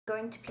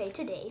going to play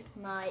today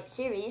my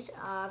series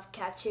of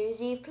Capture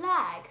the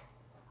Flag.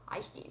 Hi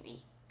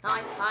Stevie.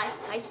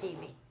 Hi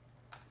Stevie.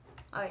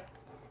 Okay,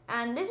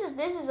 and this is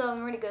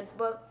really good,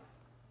 but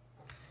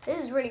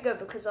this is really good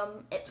because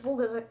it's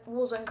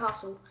Warzone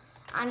Castle,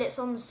 and it's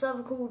on the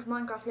server called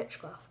Minecraft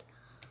Glitchcraft.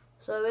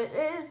 So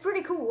it's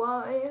pretty cool.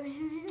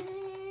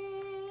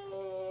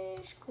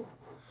 It's cool.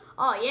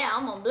 Oh yeah,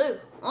 I'm on blue.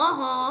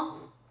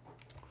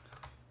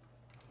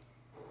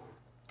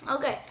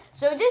 Okay,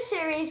 so this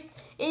series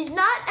is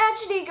not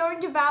actually going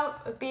to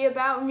be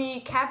about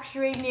me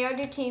capturing the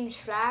other team's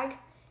flag.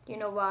 Do you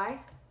know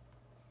why?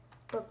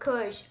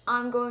 Because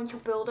I'm going to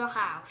build a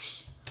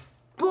house.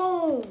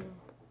 Boom!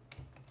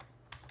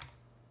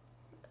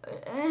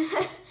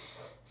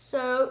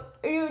 So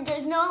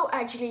there's no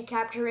actually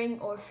capturing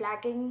or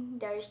flagging.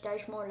 There's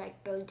more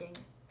like building.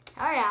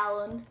 Hi,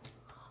 Alan.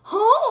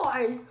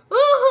 Hi!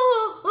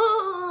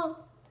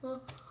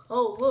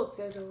 Oh look,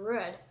 there's a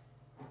red.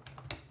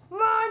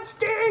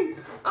 Monty!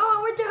 Oh,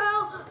 what the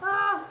hell?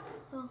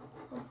 Oh.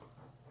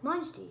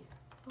 Mine Steve.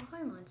 Oh,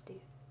 hi, Mine Steve.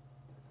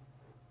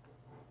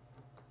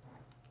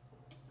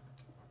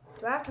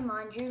 Do I have to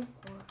mind you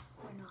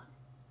or not?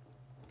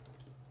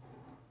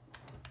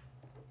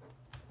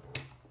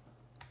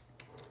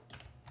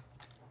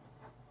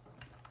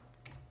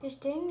 This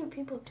thing that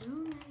people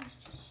do is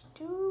just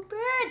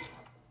stupid.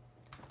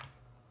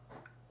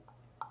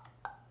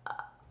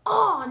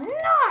 Oh,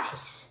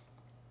 nice!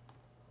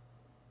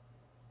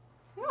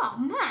 Oh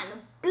man, the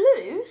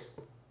blues.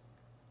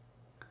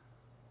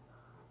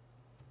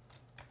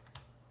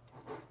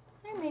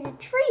 I made a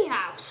tree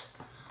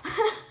house.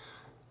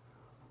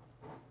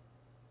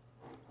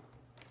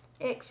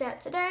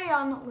 Except today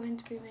I'm not going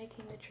to be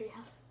making the tree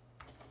house.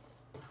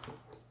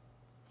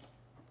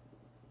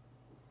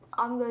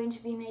 I'm going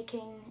to be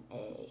making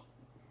a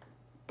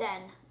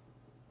den.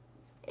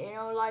 You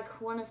know,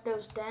 like one of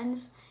those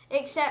dens.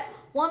 Except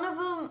one of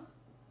them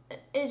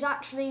is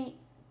actually,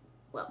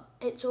 well,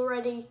 it's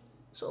already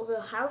sort of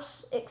a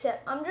house,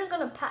 except I'm just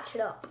going to patch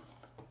it up.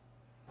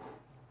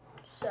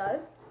 So,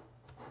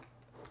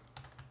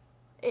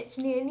 it's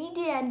nearly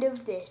the end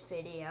of this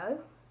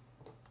video.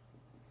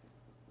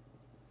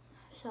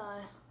 So,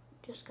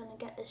 just going to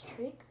get this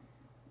tree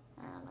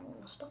and I'm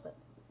going to stop it.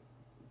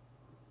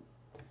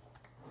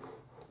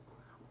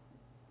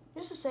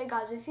 Just to say,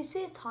 guys, if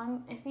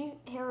you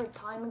hear a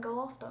timer go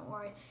off, don't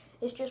worry.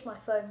 It's just my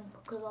phone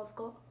because I've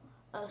got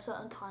a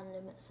certain time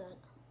limit set.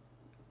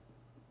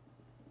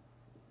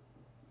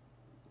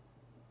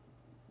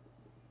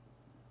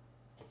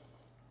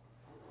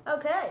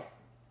 Okay,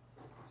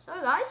 so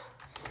guys,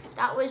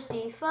 that was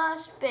the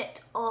first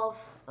bit of,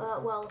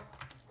 well,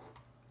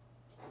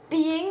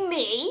 being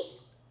me.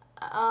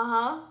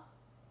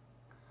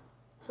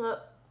 So,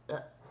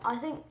 I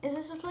think, is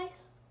this a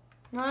place?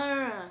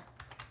 No.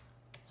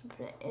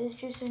 It's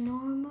just a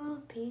normal,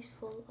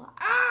 peaceful,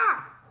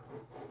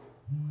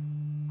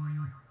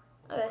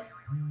 Okay,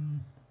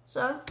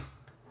 so,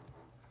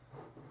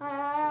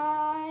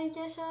 I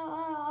guess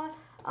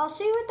I'll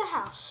see you at the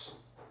house.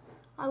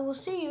 I will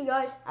see you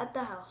guys at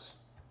the house.